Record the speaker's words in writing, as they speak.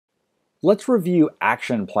Let's review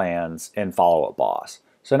action plans in Follow Up Boss.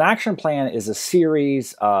 So an action plan is a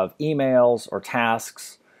series of emails or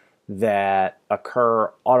tasks that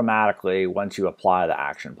occur automatically once you apply the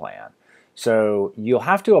action plan. So you'll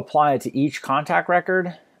have to apply it to each contact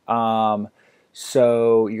record.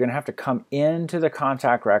 So you're going to have to come into the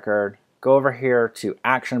contact record, go over here to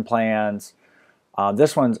action plans.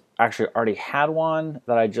 This one's actually already had one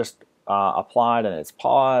that I just applied and it's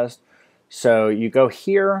paused. So you go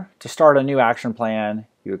here to start a new action plan,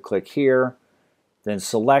 you would click here, then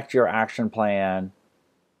select your action plan,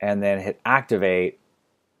 and then hit activate.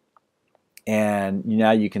 And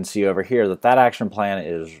now you can see over here that that action plan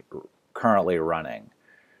is currently running.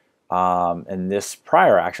 And this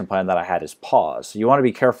prior action plan that I had is paused. So you want to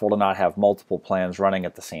be careful to not have multiple plans running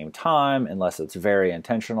at the same time unless it's very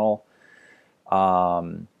intentional.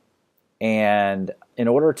 And in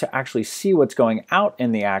order to actually see what's going out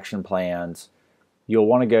in the action plans, you'll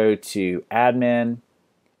want to go to admin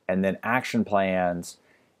and then action plans.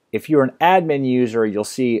 If you're an admin user, you'll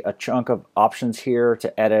see a chunk of options here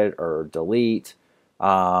to edit or delete.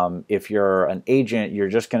 If you're an agent, you're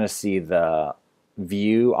just going to see the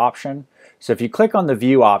view option. So if you click on the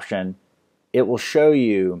view option, it will show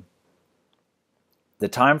you the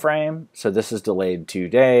time frame. So this is delayed 2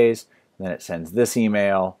 days, and then it sends this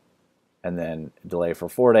email, and then delay for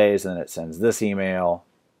 4 days, and then it sends this email,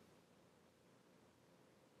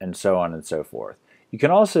 and so on and so forth. You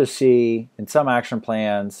can also see in some action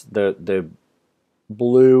plans the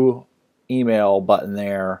blue email button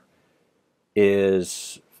there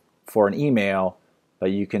is for an email,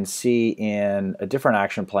 but you can see in a different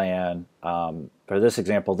action plan, for this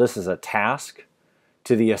example, this is a task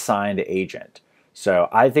to the assigned agent. So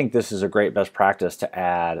I think this is a great best practice to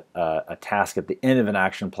add a task at the end of an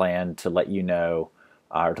action plan to let you know,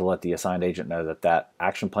 or to let the assigned agent know that that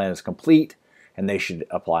action plan is complete and they should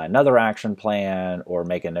apply another action plan or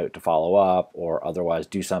make a note to follow up or otherwise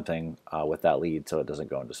do something with that lead so it doesn't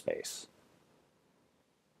go into space.